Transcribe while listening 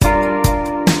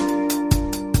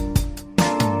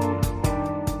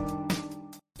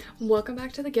Welcome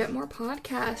back to the Get More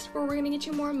podcast, where we're going to get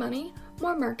you more money,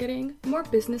 more marketing, more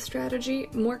business strategy,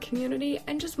 more community,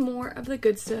 and just more of the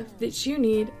good stuff that you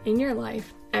need in your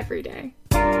life every day.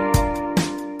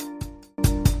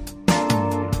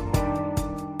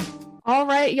 All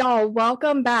right, y'all,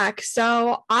 welcome back.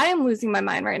 So I am losing my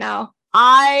mind right now.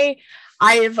 I've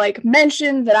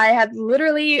mentioned that I had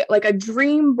literally a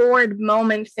dream board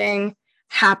moment thing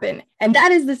happen, and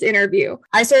that is this interview.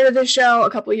 I started this show a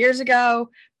couple of years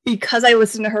ago because I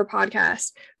listened to her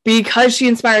podcast, because she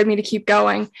inspired me to keep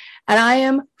going. And I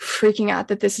am freaking out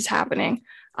that this is happening.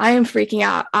 I am freaking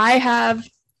out. I have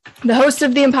the host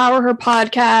of the Empower Her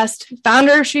podcast,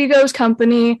 founder of She Goes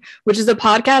Company, which is a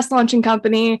podcast launching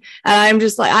company. And I'm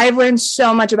just I've learned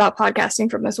so much about podcasting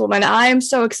from this woman. I am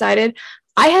so excited.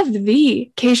 I have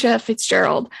the Kacia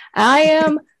Fitzgerald. I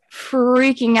am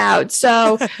freaking out.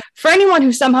 So for anyone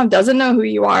who somehow doesn't know who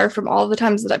you are from all the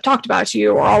times that I've talked about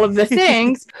you or all of the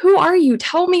things, who are you?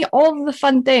 Tell me all of the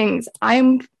fun things.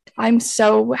 I'm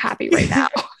so happy right now.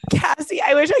 Cassie,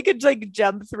 I wish I could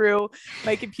jump through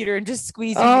my computer and just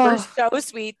squeeze you. You're so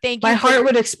sweet. Thank you. My heart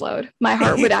would explode. My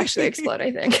heart would actually explode,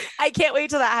 I think. I can't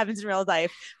wait till that happens in real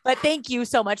life. But thank you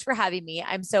so much for having me.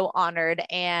 I'm so honored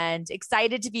and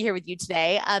excited to be here with you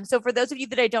today. So for those of you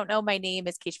that I don't know, my name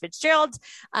is Kacia Fitzgerald.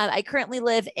 I currently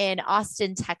live in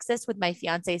Austin, Texas with my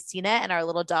fiance, Sina, and our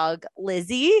little dog,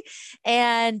 Lizzie.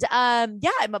 And I'm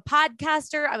a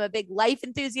podcaster. I'm a big life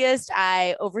enthusiast.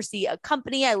 I oversee a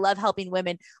company. I love helping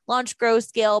women launch, grow,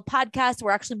 scale podcasts.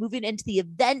 We're actually moving into the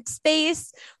event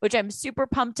space, which I'm super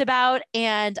pumped about.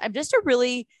 And I'm just a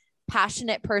really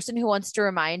passionate person who wants to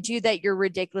remind you that you're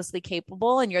ridiculously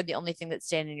capable and you're the only thing that's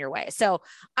standing in your way. So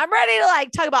I'm ready to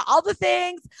talk about all the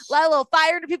things, light a little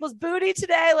fire into people's booty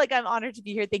today. I'm honored to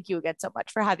be here. Thank you again so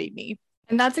much for having me.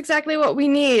 And that's exactly what we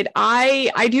need.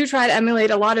 I do try to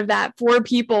emulate a lot of that for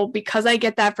people because I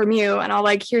get that from you. And I'll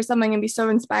hear something and be so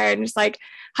inspired and just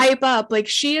hype up.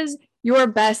 She is your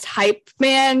best hype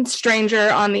man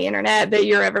stranger on the internet that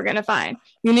you're ever going to find.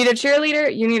 You need a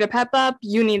cheerleader, you need a pep up,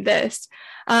 you need this.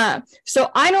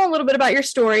 So I know a little bit about your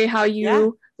story, how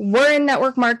you were in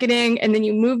network marketing and then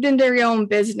you moved into your own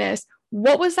business.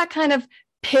 What was that kind of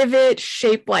pivot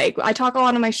shape like? I talk a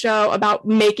lot on my show about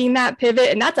making that pivot,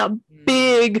 and that's a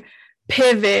big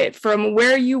pivot from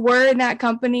where you were in that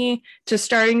company to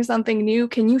starting something new.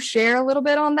 Can you share a little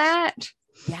bit on that?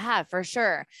 Yeah, for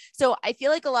sure. So I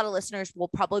feel like a lot of listeners will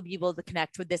probably be able to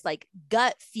connect with this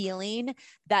gut feeling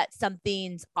that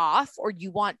something's off or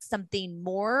you want something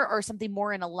more or something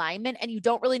more in alignment and you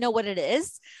don't really know what it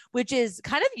is, which is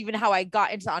kind of even how I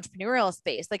got into the entrepreneurial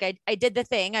space. I did the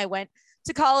thing. I went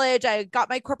to college. I got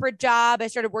my corporate job. I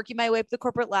started working my way up the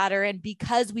corporate ladder. And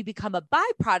because we become a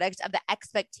byproduct of the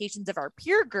expectations of our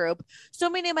peer group, so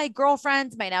many of my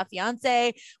girlfriends, my now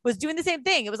fiance, was doing the same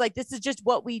thing. It was this is just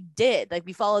what we did.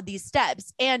 We followed these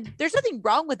steps and there's nothing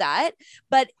wrong with that,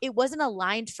 but it wasn't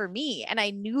aligned for me. And I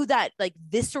knew that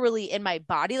viscerally in my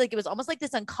body, it was almost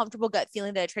this uncomfortable gut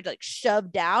feeling that I tried to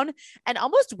shove down and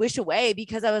almost wish away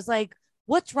because I was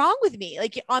what's wrong with me?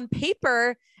 On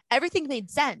paper, everything made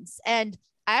sense. And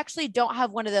I actually don't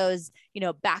have one of those,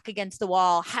 back against the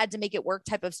wall, had to make it work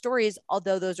type of stories,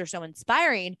 although those are so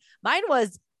inspiring. Mine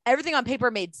was everything on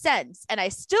paper made sense. And I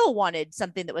still wanted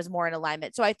something that was more in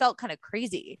alignment. So I felt kind of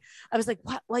crazy. I was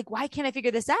what? Why can't I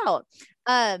figure this out?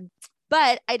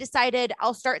 But I decided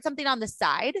I'll start something on the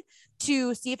side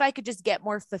to see if I could just get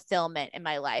more fulfillment in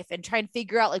my life and try and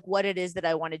figure out what it is that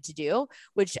I wanted to do,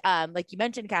 which, like you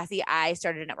mentioned, Cassie, I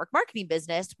started a network marketing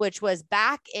business, which was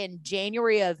back in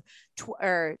January of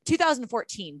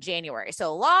 2014, January. So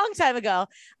a long time ago,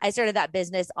 I started that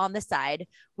business on the side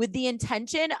with the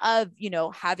intention of,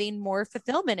 having more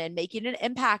fulfillment and making an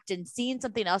impact and seeing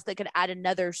something else that could add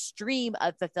another stream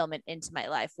of fulfillment into my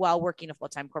life while working a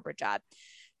full-time corporate job.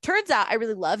 Turns out I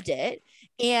really loved it.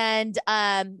 And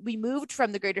we moved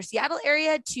from the greater Seattle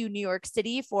area to New York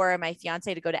City for my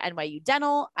fiance to go to NYU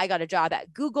Dental. I got a job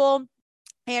at Google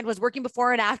and was working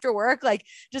before and after work,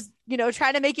 just,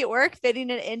 trying to make it work, fitting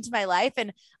it into my life.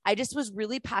 And I just was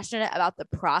really passionate about the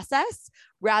process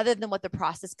rather than what the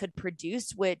process could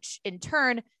produce, which in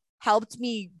turn helped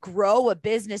me grow a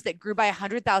business that grew by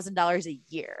 $100,000 a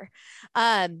year,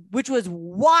 which was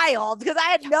wild because I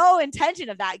had no intention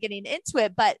of that getting into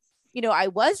it. But, I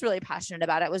was really passionate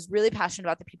about it. I was really passionate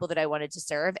about the people that I wanted to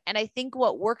serve. And I think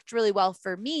what worked really well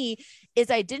for me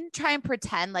is I didn't try and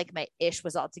pretend like my ish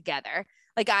was all together.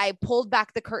 I pulled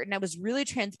back the curtain. I was really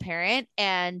transparent.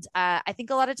 And I think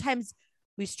a lot of times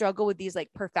we struggle with these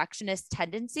perfectionist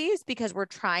tendencies because we're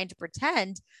trying to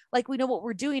pretend like we know what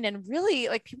we're doing. And really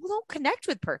people don't connect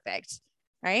with perfect.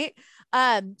 Right.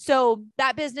 So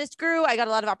that business grew. I got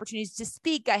a lot of opportunities to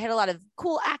speak. I had a lot of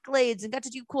cool accolades and got to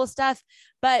do cool stuff.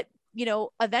 But,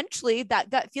 eventually that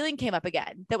gut feeling came up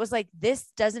again. That was like, this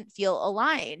doesn't feel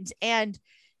aligned. And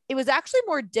it was actually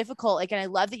more difficult. Like, and I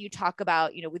love that you talk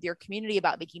about, with your community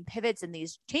about making pivots and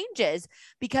these changes,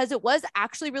 because it was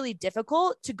actually really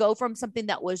difficult to go from something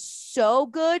that was so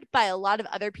good by a lot of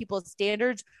other people's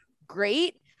standards,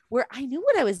 great, where I knew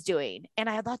what I was doing and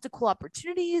I had lots of cool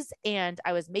opportunities and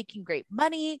I was making great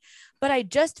money, but I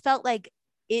just felt like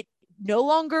it no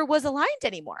longer was aligned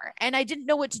anymore. And I didn't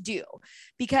know what to do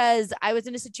because I was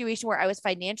in a situation where I was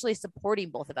financially supporting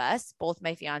both of us, both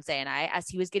my fiance and I, as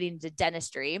he was getting into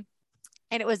dentistry.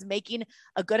 And it was making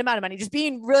a good amount of money, just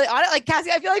being really honest. Like,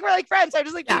 Cassie, I feel like we're like friends. So I'm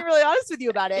just like being really honest with you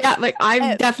about it. Yeah. Like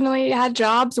I've definitely had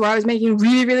jobs where I was making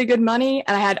really, really good money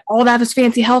and I had all that was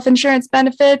fancy health insurance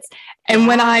benefits. And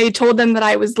when I told them that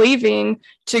I was leaving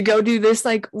to go do this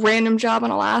like random job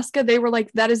in Alaska, they were like,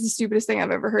 that is the stupidest thing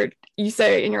I've ever heard you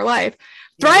say in your life.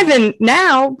 Thriving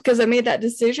now because I made that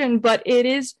decision, but it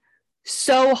is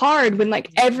so hard when like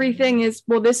everything is,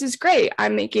 well, this is great.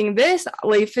 I'm making this,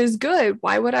 life is good.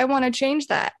 Why would I want to change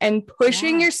that? And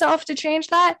pushing yourself to change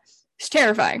that is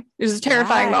terrifying. It's a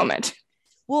terrifying moment.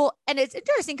 Well, and it's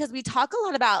interesting because we talk a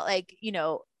lot about like,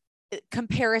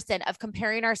 comparison of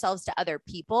comparing ourselves to other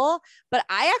people. But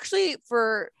I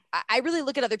really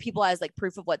look at other people as like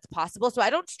proof of what's possible. So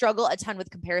I don't struggle a ton with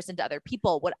comparison to other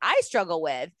people. What I struggle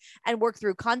with and work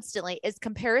through constantly is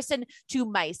comparison to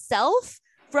myself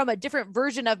from a different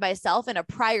version of myself in a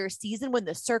prior season when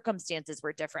the circumstances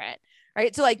were different.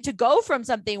 Right. So like to go from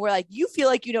something where like, you feel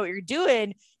like, you know what you're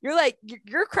doing, you're like,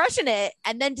 you're crushing it.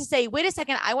 And then to say, wait a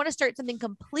second, I want to start something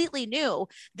completely new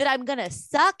that I'm going to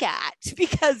suck at,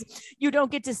 because you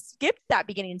don't get to skip that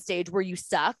beginning stage where you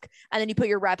suck. And then you put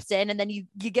your reps in and then you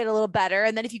get a little better.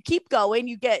 And then if you keep going,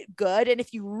 you get good. And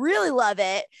if you really love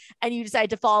it and you decide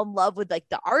to fall in love with like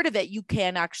the art of it, you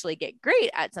can actually get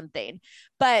great at something.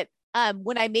 But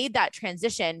when I made that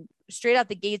transition straight out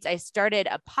the gates, I started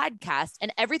a podcast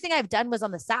and everything I've done was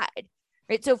on the side,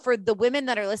 right? So for the women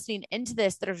that are listening into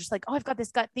this, that are just like, oh, I've got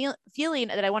this gut feeling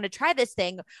that I want to try this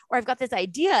thing, or I've got this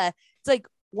idea. It's like,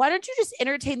 why don't you just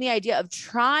entertain the idea of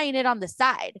trying it on the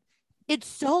side? It's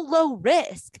so low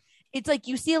risk. It's like,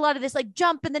 you see a lot of this, like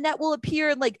jump and the net will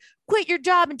appear and like quit your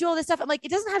job and do all this stuff. I'm like,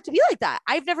 it doesn't have to be like that.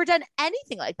 I've never done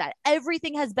anything like that.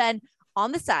 Everything has been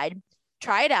on the side.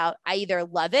 Try it out. I either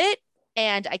love it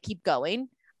and I keep going.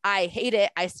 I hate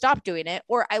it, I stop doing it,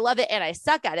 or I love it and I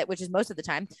suck at it, which is most of the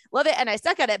time. Love it and I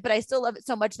suck at it, but I still love it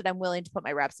so much that I'm willing to put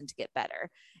my reps in to get better.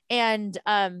 And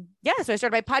so I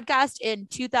started my podcast in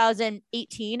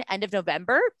 2018, end of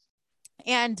November,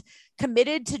 and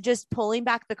committed to just pulling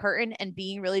back the curtain and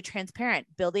being really transparent,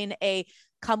 building a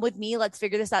come with me, let's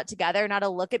figure this out together, not a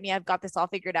look at me, I've got this all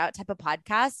figured out type of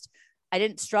podcast. I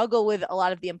didn't struggle with a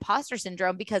lot of the imposter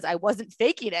syndrome because I wasn't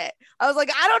faking it. I was like,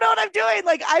 I don't know what I'm doing.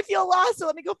 Like, I feel lost. So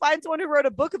let me go find someone who wrote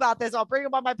a book about this. I'll bring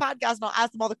them on my podcast and I'll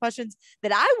ask them all the questions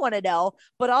that I want to know,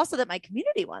 but also that my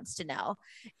community wants to know.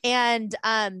 And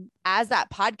as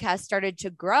that podcast started to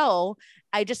grow,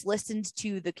 I just listened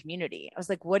to the community. I was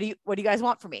like, what do you guys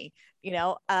want from me?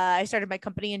 I started my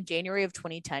company in January of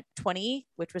 2020,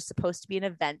 which was supposed to be an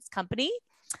events company.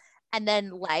 And then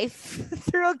life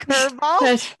threw a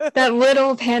curveball. that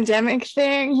little pandemic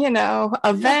thing,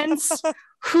 events.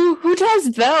 Who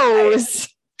does those?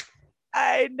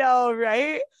 I know,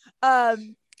 right?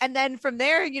 And then from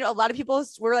there, a lot of people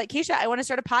were like, Kacia, I want to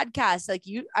start a podcast. Like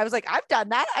I was like, I've done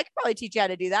that. I could probably teach you how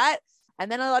to do that.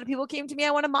 And then a lot of people came to me.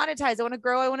 I want to monetize. I want to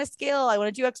grow. I want to scale. I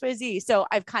want to do X, Y, Z. So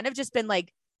I've kind of just been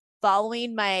like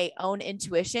following my own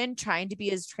intuition, trying to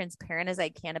be as transparent as I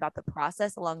can about the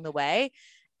process along the way.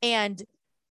 And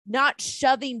not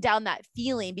shoving down that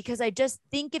feeling, because I just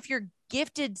think if you're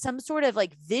gifted some sort of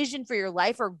like vision for your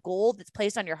life or goal that's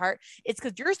placed on your heart, it's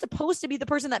because you're supposed to be the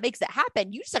person that makes it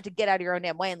happen. You just have to get out of your own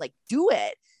damn way and like do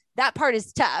it. That part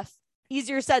is tough,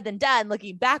 easier said than done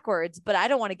looking backwards, but I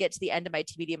don't want to get to the end of my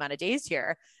TBD amount of days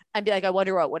here and be like, I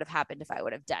wonder what would have happened if I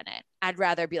would have done it. I'd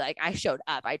rather be like, I showed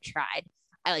up, I tried,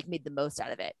 I like made the most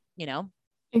out of it,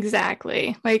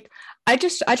 Exactly. Like I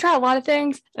try a lot of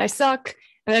things and I suck.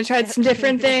 And I tried some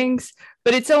different things,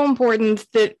 but it's so important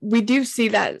that we do see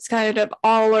that it's kind of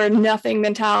all or nothing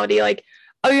mentality. Like,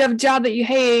 oh, you have a job that you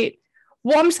hate.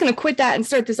 Well, I'm just going to quit that and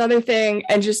start this other thing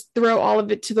and just throw all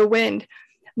of it to the wind.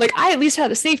 Like I at least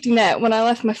had a safety net when I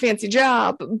left my fancy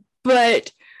job,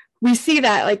 but we see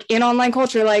that like in online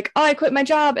culture, like, oh, I quit my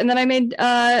job and then I made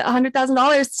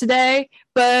 $100,000 today,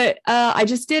 but I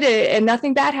just did it and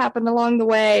nothing bad happened along the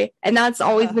way. And that's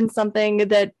always been something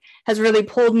that has really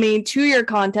pulled me to your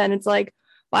content. It's like,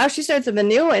 wow, she started something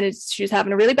new and she's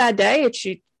having a really bad day.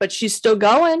 But she's still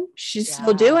going. She's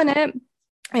still doing it.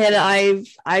 And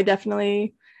I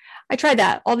definitely, I try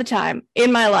that all the time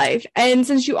in my life. And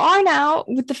since you are now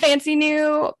with the fancy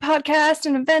new podcast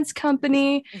and events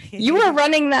company, you are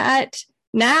running that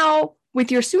now with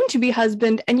your soon to be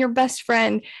husband and your best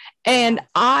friend. And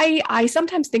I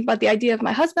sometimes think about the idea of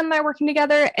my husband and I working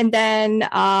together. And then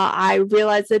I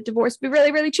realized that divorce would be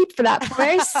really, really cheap for that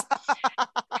price.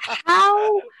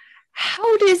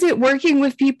 How is it working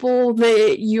with people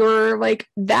that you're like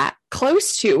that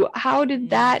close to? How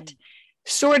did that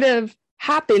sort of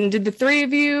happen? Did the three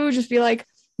of you just be like,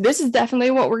 this is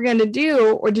definitely what we're going to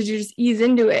do? Or did you just ease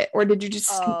into it? Or did you just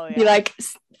be like,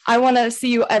 I want to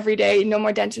see you every day. No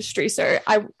more dentistry, sir.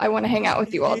 I want to hang out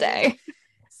with you all day.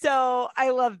 So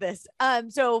I love this.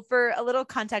 So for a little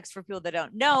context for people that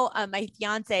don't know, my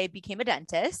fiance became a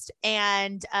dentist,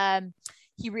 and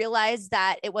he realized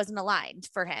that it wasn't aligned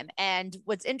for him. And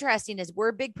what's interesting is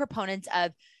we're big proponents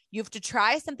of you have to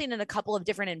try something in a couple of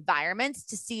different environments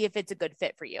to see if it's a good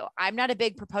fit for you. I'm not a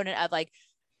big proponent of like,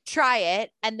 try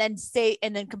it and then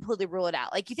completely rule it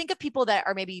out. Like, you think of people that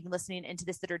are maybe even listening into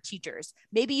this that are teachers.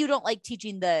 Maybe you don't like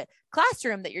teaching the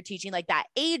classroom that you're teaching, like that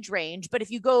age range, but if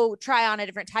you go try on a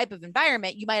different type of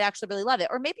environment, you might actually really love it.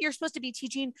 Or maybe you're supposed to be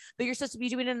teaching, but you're supposed to be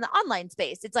doing it in the online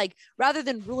space. It's like, rather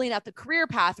than ruling out the career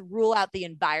path, rule out the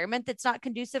environment that's not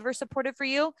conducive or supportive for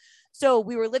you. So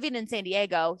we were living in San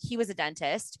Diego. He was a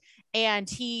dentist, and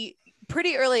he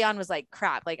pretty early on was like,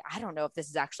 crap, like, I don't know if this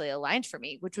is actually aligned for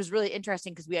me, which was really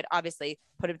interesting because we had obviously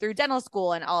put him through dental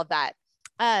school and all of that.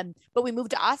 But we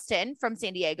moved to Austin from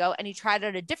San Diego, and he tried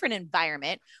out a different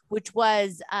environment, which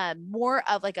was more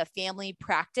of like a family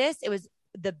practice. It was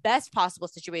the best possible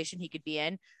situation he could be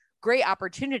in, great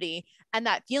opportunity. And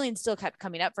that feeling still kept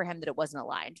coming up for him that it wasn't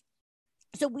aligned.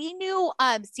 So we knew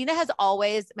Sina has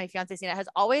always, my fiance Sina has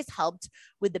always helped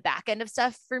with the back end of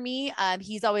stuff for me.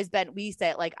 He's always been, we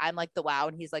say it like, I'm like the wow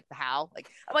and he's like the how. Like,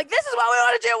 I'm like, this is what we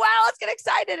want to do. Wow, let's get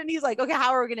excited. And he's like, okay,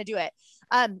 how are we going to do it?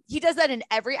 He does that in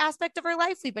every aspect of our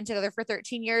life. We've been together for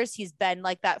 13 years. He's been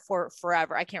like that for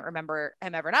forever. I can't remember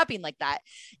him ever not being like that.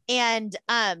 And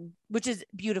which is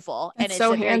beautiful. That's and it's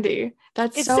so handy.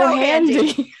 That's so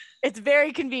handy. It's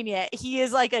very convenient. He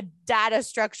is like a data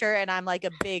structure and I'm like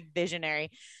a big visionary.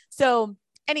 So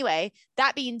anyway,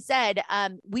 that being said,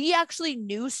 we actually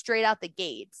knew straight out the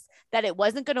gates that it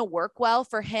wasn't going to work well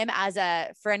for him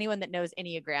for anyone that knows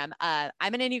Enneagram. I'm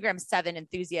an Enneagram 7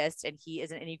 enthusiast and he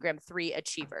is an Enneagram 3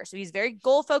 achiever. So he's very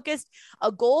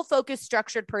a goal-focused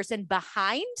structured person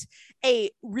behind a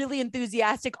really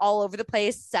enthusiastic all over the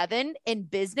place 7 in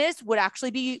business would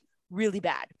actually be really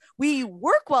bad. We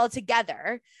work well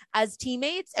together as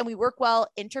teammates and we work well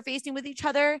interfacing with each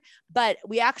other, but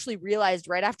we actually realized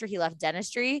right after he left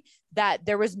dentistry that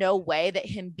there was no way that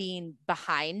him being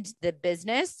behind the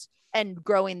business and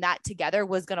growing that together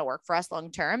was going to work for us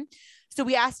long-term. So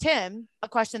we asked him a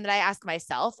question that I ask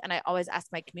myself, and I always ask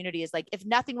my community is like, if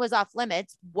nothing was off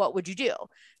limits, what would you do?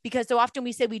 Because so often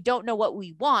we say we don't know what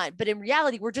we want, but in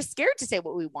reality, we're just scared to say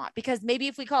what we want because maybe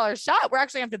if we call our shot, we're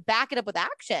actually going to have to back it up with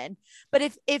action. But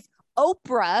if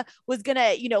Oprah was going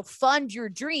to, fund your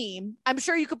dream, I'm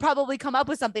sure you could probably come up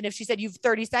with something if she said you've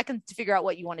 30 seconds to figure out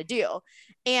what you want to do.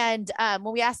 And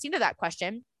when we asked Tina that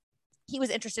question, he was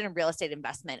interested in real estate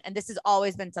investment. And this has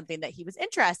always been something that he was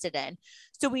interested in.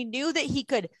 So we knew that he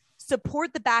could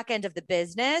support the back end of the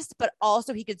business, but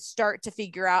also he could start to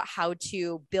figure out how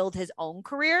to build his own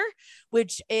career,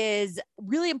 which is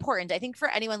really important. I think for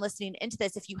anyone listening into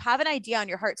this, if you have an idea on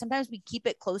your heart, sometimes we keep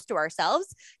it close to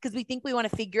ourselves because we think we want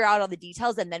to figure out all the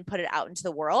details and then put it out into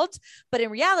the world. But in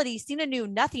reality, Sina knew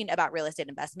nothing about real estate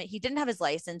investment. He didn't have his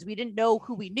license. We didn't know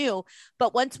who we knew.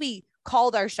 But once we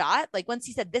called our shot, like once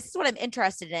he said, this is what I'm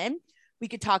interested in, we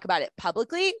could talk about it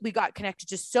publicly. We got connected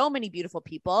to so many beautiful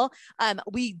people.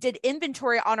 We did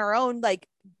inventory on our own, like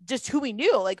just who we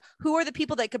knew, like who are the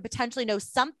people that could potentially know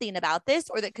something about this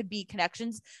or that could be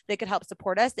connections that could help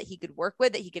support us, that he could work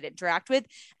with, that he could interact with.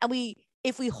 And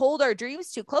if we hold our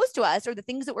dreams too close to us or the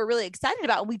things that we're really excited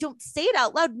about and we don't say it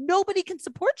out loud, nobody can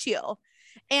support you.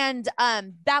 And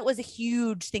that was a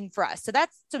huge thing for us.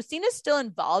 So Sina's still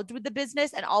involved with the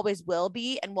business and always will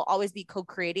be, and will always be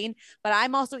co-creating. But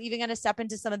I'm also even going to step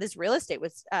into some of this real estate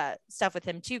with stuff with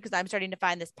him too, because I'm starting to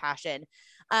find this passion.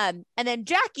 And then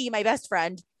Jackie, my best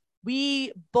friend,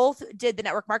 we both did the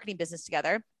network marketing business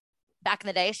together. Back in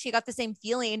the day, she got the same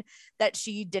feeling that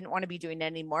she didn't want to be doing it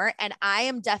anymore. And I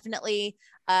am definitely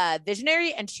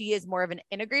visionary, and she is more of an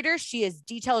integrator. She is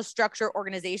detail, structure,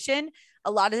 organization, a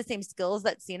lot of the same skills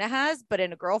that Sina has, but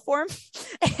in a girl form.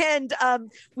 And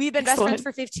we've been best friends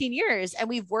for 15 years and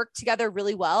we've worked together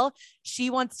really well. She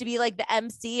wants to be like the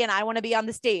MC and I want to be on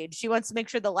the stage. She wants to make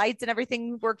sure the lights and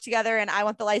everything work together and I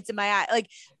want the lights in my eye. Like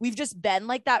we've just been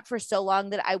like that for so long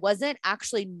that I wasn't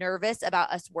actually nervous about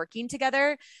us working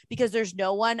together because there's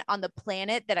no one on the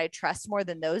planet that I trust more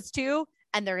than those two.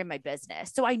 And they're in my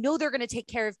business. So I know they're going to take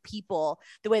care of people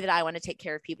the way that I want to take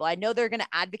care of people. I know they're going to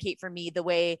advocate for me the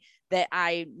way that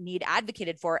I need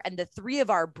advocated for. And the three of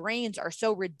our brains are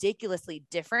so ridiculously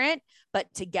different,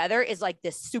 but together is like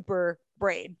this super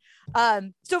brain.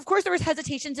 So of course there was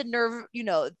hesitations and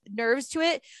nerves to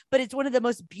it, but it's one of the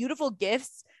most beautiful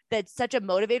gifts that's such a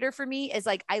motivator for me is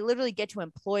like, I literally get to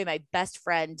employ my best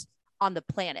friend on the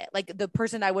planet, like the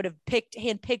person I would have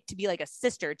handpicked to be like a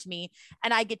sister to me.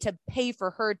 And I get to pay for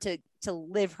her to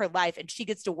live her life. And she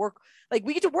gets to work, like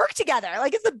we get to work together.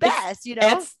 Like it's the best,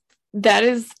 that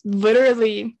is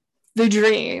literally the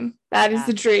dream. That is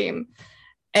the dream.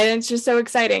 And it's just so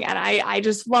exciting. And I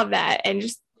just love that. And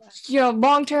just,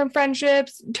 long-term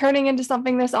friendships turning into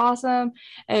something this awesome.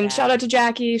 And shout out to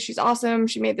Jackie. She's awesome.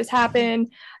 She made this happen.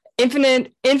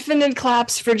 Infinite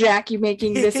claps for Jackie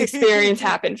making this experience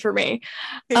happen for me.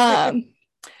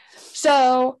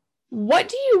 So what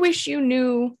do you wish you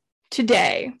knew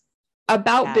today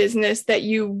about business that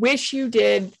you wish you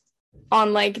did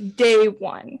on like day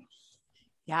one?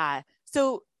 Yeah.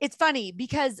 So it's funny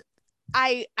because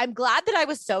I'm glad that I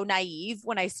was so naive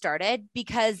when I started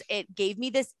because it gave me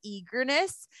this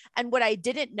eagerness and what I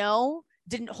didn't know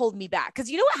didn't hold me back. Cause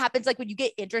you know what happens? Like when you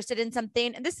get interested in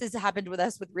something, and this has happened with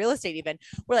us with real estate, even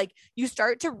where like you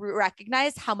start to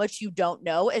recognize how much you don't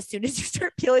know as soon as you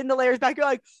start peeling the layers back. You're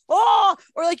like, oh,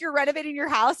 or like you're renovating your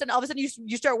house and all of a sudden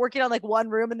you start working on like one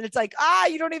room and then it's like,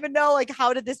 you don't even know like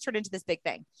how did this turn into this big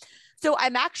thing? So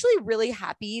I'm actually really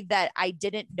happy that I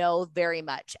didn't know very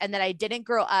much and that I didn't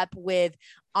grow up with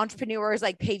entrepreneurs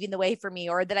like paving the way for me,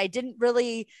 or that I didn't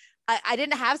really I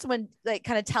didn't have someone like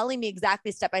kind of telling me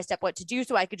exactly step by step what to do.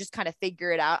 So I could just kind of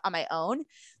figure it out on my own.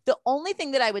 The only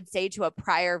thing that I would say to a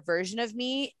prior version of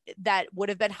me that would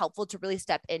have been helpful to really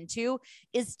step into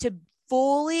is to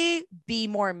fully be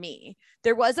more me.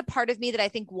 There was a part of me that I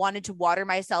think wanted to water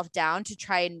myself down to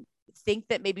try and think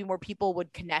that maybe more people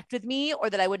would connect with me or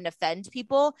that I wouldn't offend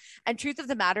people. And truth of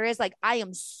the matter is like, I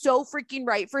am so freaking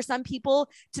right for some people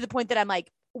to the point that I'm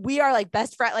like, we are like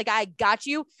best friend. Like I got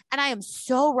you. And I am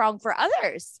so wrong for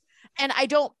others. And I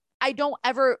don't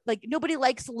ever like, nobody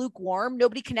likes lukewarm.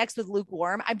 Nobody connects with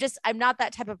lukewarm. I'm not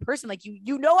that type of person. Like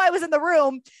I was in the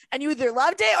room and you either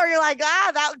loved it or you're like,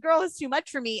 that girl is too much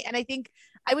for me. And I think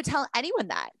I would tell anyone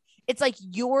that it's like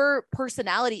your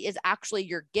personality is actually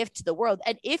your gift to the world.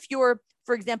 And if you're,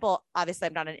 for example, obviously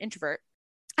I'm not an introvert,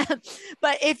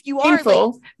 but if you are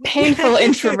painful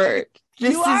introvert,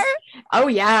 are? Oh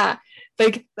yeah.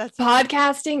 Like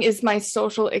podcasting is my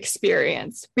social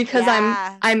experience because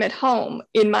I'm at home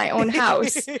in my own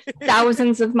house,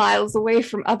 thousands of miles away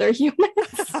from other humans.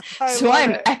 So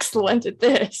I'm excellent at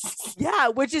this. Yeah,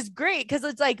 which is great because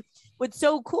it's like what's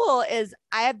so cool is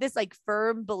I have this like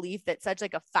firm belief that such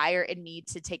like a fire in me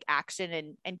to take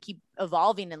action and keep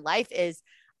evolving in life is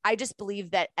I just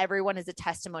believe that everyone is a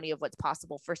testimony of what's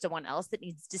possible for someone else that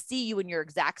needs to see you in your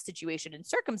exact situation and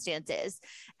circumstances.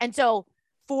 And so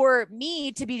for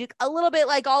me to be a little bit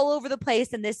like all over the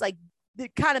place and this like the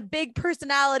kind of big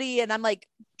personality and I'm like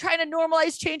trying to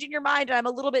normalize changing your mind and I'm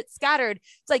a little bit scattered.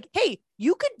 It's like, hey,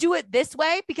 you could do it this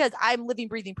way because I'm living,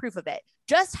 breathing proof of it.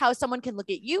 Just how someone can look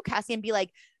at you, Kacia, and be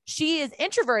like, she is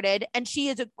introverted and she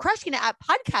is crushing it at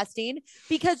podcasting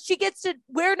because she gets to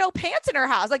wear no pants in her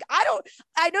house. Like,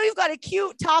 I know you've got a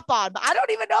cute top on, but I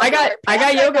don't even know. I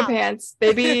got yoga pants.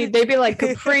 They be like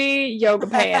capri yoga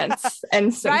pants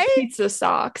and some pizza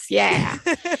socks. Yeah.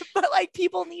 But like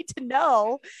people need to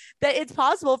know that it's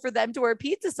possible for them to wear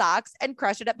pizza socks and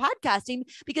crush it at podcasting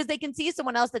because they can see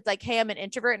someone else that's like, hey, I'm an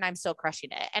introvert and I'm still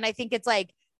crushing it. And I think it's like,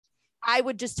 I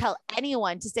would just tell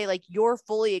anyone to say like your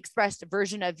fully expressed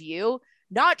version of you,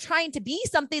 not trying to be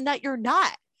something that you're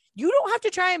not. You don't have to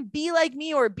try and be like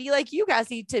me or be like you,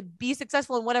 Cassie, to be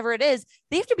successful in whatever it is.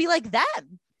 They have to be like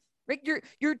them, right?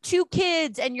 Your two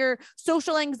kids and your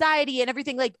social anxiety and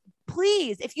everything. Like,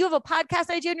 please, if you have a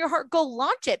podcast idea in your heart, go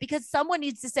launch it because someone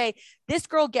needs to say, this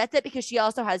girl gets it because she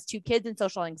also has two kids and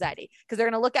social anxiety. Because they're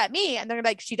going to look at me and they're gonna be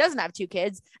like, she doesn't have two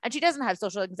kids and she doesn't have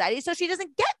social anxiety. So she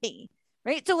doesn't get me.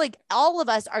 Right. So like all of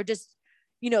us are just,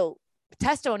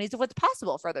 testimonies of what's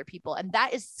possible for other people. And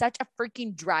that is such a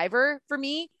freaking driver for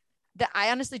me that I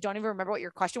honestly don't even remember what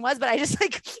your question was, but I just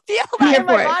like feel that in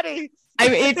my body. I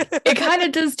mean, it kind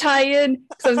of does tie in.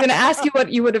 So I was going to ask you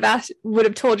what you would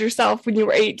have told yourself when you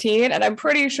were 18, and I'm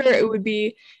pretty sure it would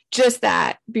be just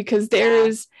that, because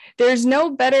there's no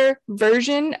better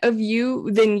version of you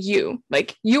than you.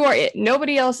 Like, you are it.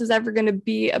 Nobody else is ever going to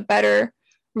be a better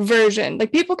version.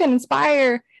 Like, people can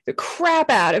inspire the crap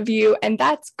out of you, and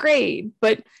that's great,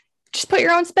 but just put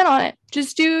your own spin on it.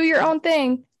 Just do your own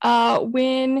thing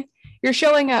when you're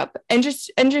showing up, and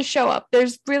just show up.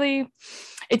 There's really,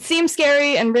 it seems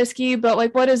scary and risky, but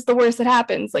like, what is the worst that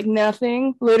happens? Like,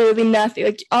 nothing, literally nothing.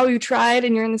 Like, oh, you tried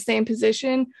and you're in the same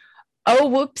position. Oh,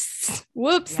 whoops,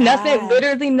 nothing,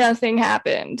 literally nothing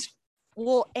happened.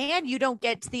 Well, and you don't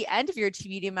get to the end of your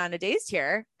TBD amount of days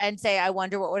here and say, I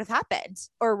wonder what would have happened,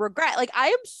 or regret. Like, I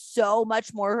am so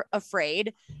much more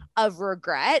afraid of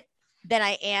regret than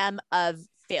I am of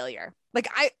failure. Like,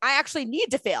 I actually need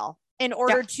to fail in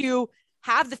order to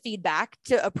have the feedback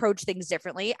to approach things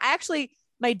differently.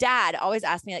 My dad always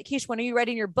asked me, like, Kacia, when are you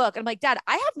writing your book? I'm like, Dad,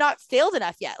 I have not failed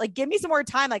enough yet. Like, give me some more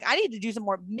time. Like, I need to do some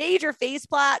more major face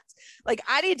plats. Like,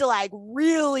 I need to like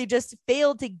really just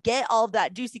fail to get all of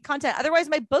that juicy content. Otherwise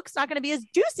my book's not going to be as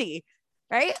juicy.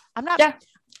 Right. I'm not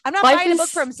buying a book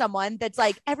from someone that's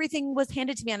like, everything was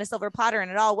handed to me on a silver platter and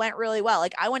it all went really well.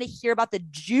 Like, I want to hear about the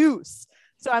juice.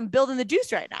 So I'm building the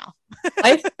juice right now.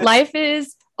 life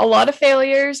is a lot of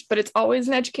failures, but it's always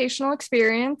an educational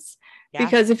experience. Yeah.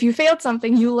 Because if you failed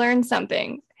something, you learned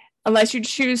something. Unless you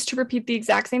choose to repeat the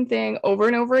exact same thing over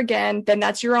and over again, then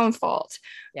that's your own fault.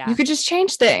 Yeah. You could just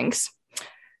change things.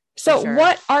 So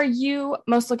what are you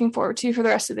most looking forward to for the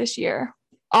rest of this year?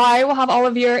 I will have all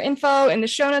of your info in the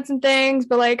show notes and things,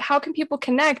 but like, how can people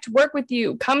connect, work with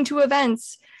you, come to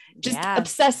events, just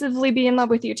obsessively be in love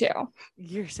with you too?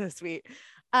 You're so sweet.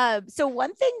 So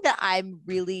one thing that I'm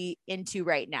really into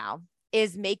right now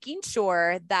is making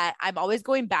sure that I'm always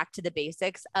going back to the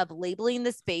basics of labeling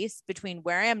the space between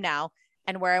where I am now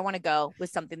and where I want to go with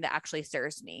something that actually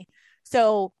serves me.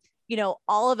 So, you know,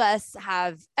 all of us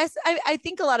have, I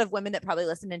think a lot of women that probably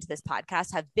listen into this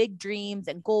podcast have big dreams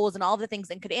and goals and all the things,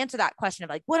 and could answer that question of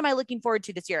like, what am I looking forward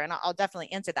to this year? And I'll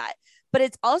definitely answer that. But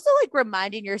it's also like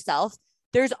reminding yourself,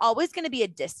 there's always going to be a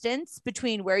distance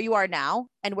between where you are now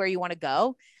and where you want to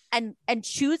go. And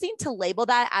choosing to label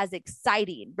that as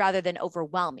exciting rather than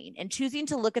overwhelming, and choosing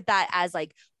to look at that as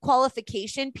like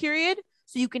qualification period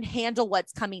so you can handle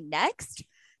what's coming next.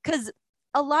 Because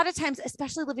a lot of times,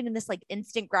 especially living in this like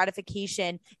instant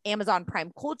gratification, Amazon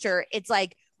Prime culture, it's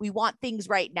like, we want things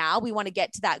right now. We want to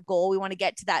get to that goal. We want to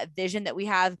get to that vision that we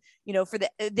have, you know, for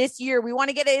this year. We want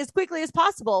to get it as quickly as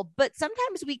possible, but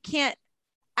sometimes we can't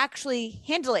actually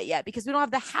handle it yet because we don't have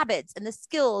the habits and the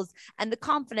skills and the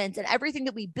confidence and everything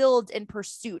that we build in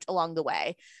pursuit along the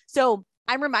way. So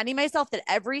I'm reminding myself that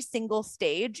every single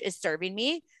stage is serving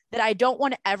me, that I don't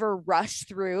want to ever rush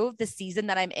through the season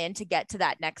that I'm in to get to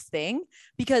that next thing.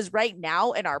 Because right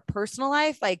now in our personal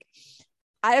life, like,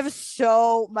 I have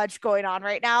so much going on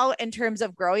right now in terms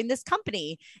of growing this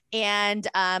company and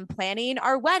planning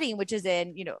our wedding, which is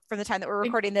in, you know, from the time that we're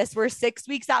recording this, we're 6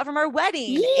 weeks out from our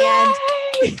wedding. Yay!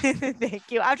 And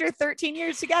thank you. After 13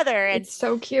 years together. And it's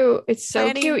so cute. It's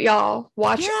so cute, y'all.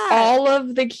 Watch all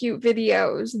of the cute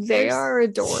videos. They are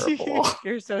adorable.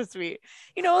 You're so sweet.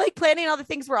 You know, like planning all the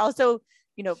things. We're also,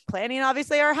 you know, planning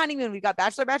obviously our honeymoon. We've got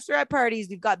bachelorette parties.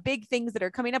 We've got big things that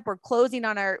are coming up. We're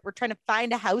trying to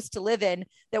find a house to live in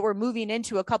that we're moving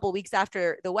into a couple weeks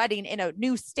after the wedding in a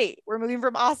new state. We're moving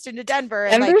from Austin to Denver.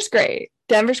 And Denver's great.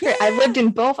 Yeah. I've lived in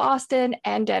both Austin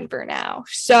and Denver now.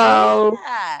 So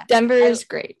Denver is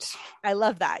great. I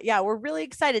love that. Yeah. We're really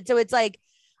excited. So it's like,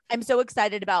 I'm so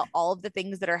excited about all of the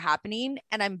things that are happening.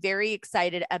 And I'm very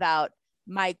excited about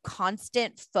my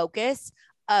constant focus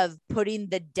of putting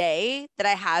the day that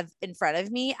I have in front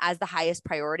of me as the highest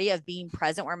priority, of being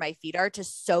present where my feet are to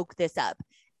soak this up.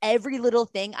 Every little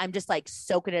thing, I'm just like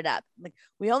soaking it up. Like,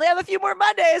 we only have a few more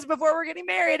Mondays before we're getting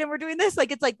married and we're doing this.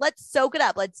 Like, it's like, let's soak it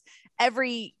up. Let's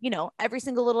every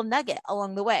single little nugget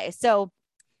along the way. So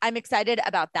I'm excited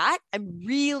about that. I'm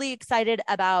really excited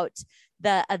about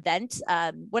the event.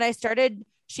 When I started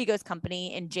She Goes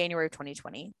Company in January of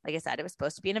 2020. Like I said, it was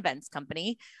supposed to be an events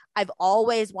company. I've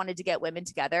always wanted to get women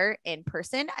together in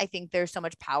person. I think there's so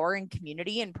much power in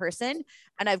community in person.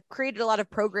 And I've created a lot of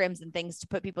programs and things to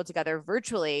put people together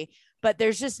virtually, but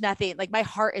there's just nothing. Like, my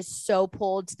heart is so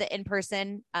pulled to the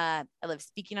in-person. I love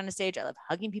speaking on a stage. I love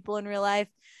hugging people in real life.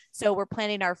 So we're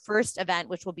planning our first event,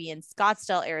 which will be in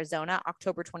Scottsdale, Arizona,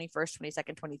 October 21st,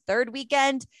 22nd, 23rd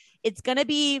weekend. It's going to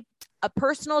be a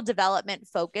personal development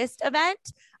focused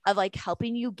event. of like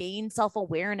helping you gain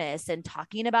self-awareness and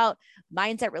talking about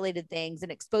mindset related things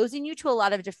and exposing you to a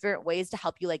lot of different ways to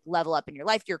help you like level up in your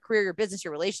life, your career, your business,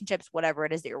 your relationships, whatever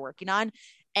it is that you're working on.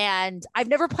 And I've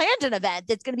never planned an event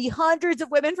that's going to be hundreds of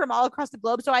women from all across the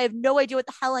globe. So I have no idea what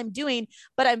the hell I'm doing,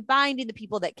 but I'm finding the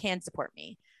people that can support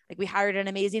me. Like we hired an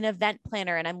amazing event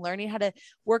planner and I'm learning how to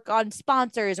work on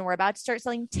sponsors and we're about to start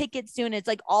selling tickets soon. It's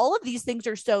like all of these things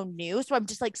are so new. So I'm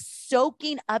just like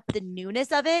soaking up the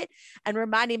newness of it and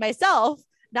reminding myself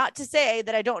not to say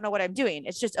that I don't know what I'm doing.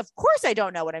 It's just, of course I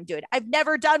don't know what I'm doing. I've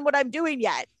never done what I'm doing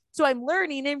yet. So I'm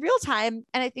learning in real time.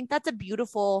 And I think that's a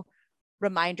beautiful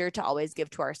reminder to always give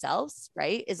to ourselves,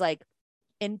 right? Is like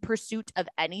in pursuit of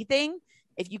anything,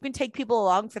 if you can take people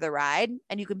along for the ride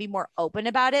and you can be more open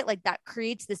about it, like that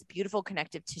creates this beautiful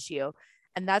connective tissue.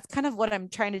 And that's kind of what I'm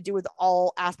trying to do with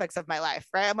all aspects of my life,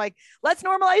 right? I'm like, let's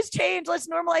normalize change. Let's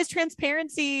normalize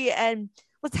transparency and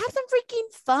let's have some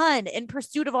freaking fun in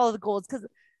pursuit of all of the goals. Cause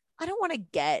I don't want to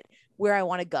get where I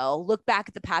want to go, look back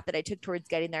at the path that I took towards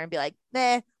getting there and be like,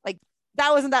 like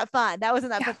that wasn't that fun. That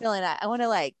wasn't that fulfilling. I want to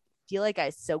like feel like I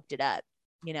soaked it up.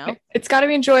 You know, it's got to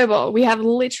be enjoyable. We have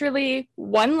literally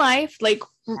one life, like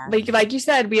you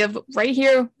said, we have right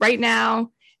here, right now.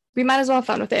 We might as well have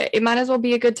fun with it. It might as well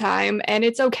be a good time. And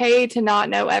it's okay to not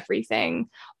know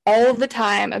everything all the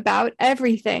time about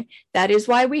everything. That is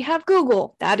why we have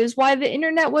Google. That is why the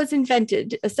internet was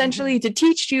invented, essentially to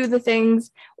teach you the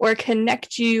things or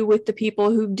connect you with the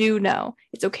people who do know.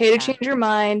 It's okay to change your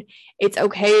mind. It's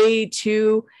okay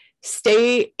to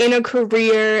stay in a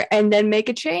career and then make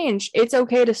a change. It's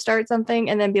okay to start something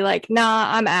and then be like,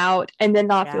 nah, I'm out, and then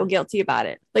not feel guilty about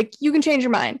it. Like you can change your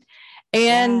mind.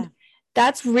 And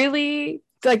that's really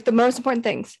like the most important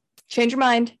things. Change your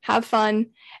mind, have fun.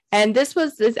 And this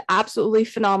absolutely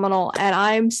phenomenal. And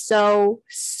I'm so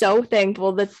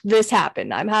thankful that this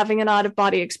happened. I'm having an out of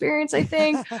body experience, I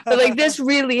think, but like this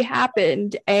really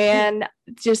happened. And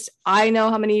just, I know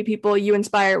how many people you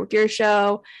inspire with your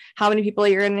show, how many people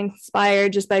you're going to inspire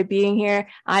just by being here.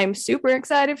 I'm super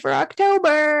excited for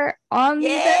October on the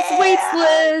events waits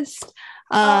list.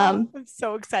 I'm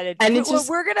so excited. And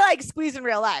we're gonna like squeeze in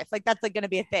real life. Like that's like gonna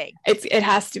be a thing. It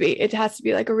has to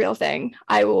be like a real thing.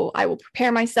 I will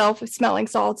prepare myself with smelling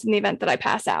salts in the event that I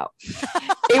pass out.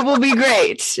 It will be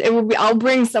great. I'll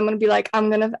bring someone and be like, I'm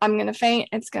gonna faint.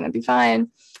 It's gonna be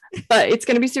fine. But it's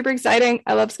gonna be super exciting.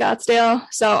 I love Scottsdale,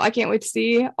 so I can't wait to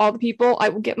see all the people. I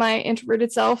will get my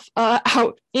introverted self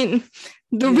out in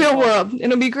the real world.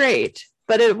 It'll be great,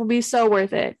 but it will be so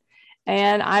worth it.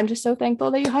 And I'm just so thankful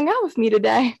that you hung out with me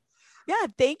today. Yeah,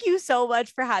 thank you so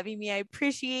much for having me. I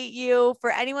appreciate you.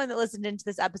 For anyone that listened into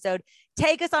this episode,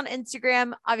 take us on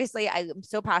Instagram. Obviously, I'm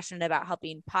so passionate about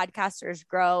helping podcasters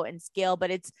grow and scale, but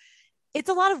it's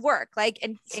a lot of work. Like,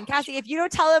 and Cassie, if you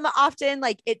don't tell them often,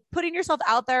 like putting yourself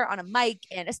out there on a mic,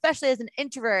 and especially as an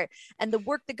introvert and the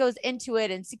work that goes into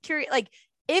it and security, like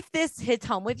if this hits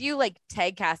home with you, like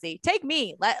tag Cassie, tag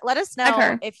me, let us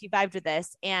know if you vibed with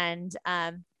this. And,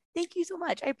 thank you so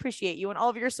much. I appreciate you and all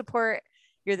of your support.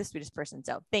 You're the sweetest person.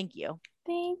 So thank you.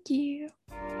 Thank you.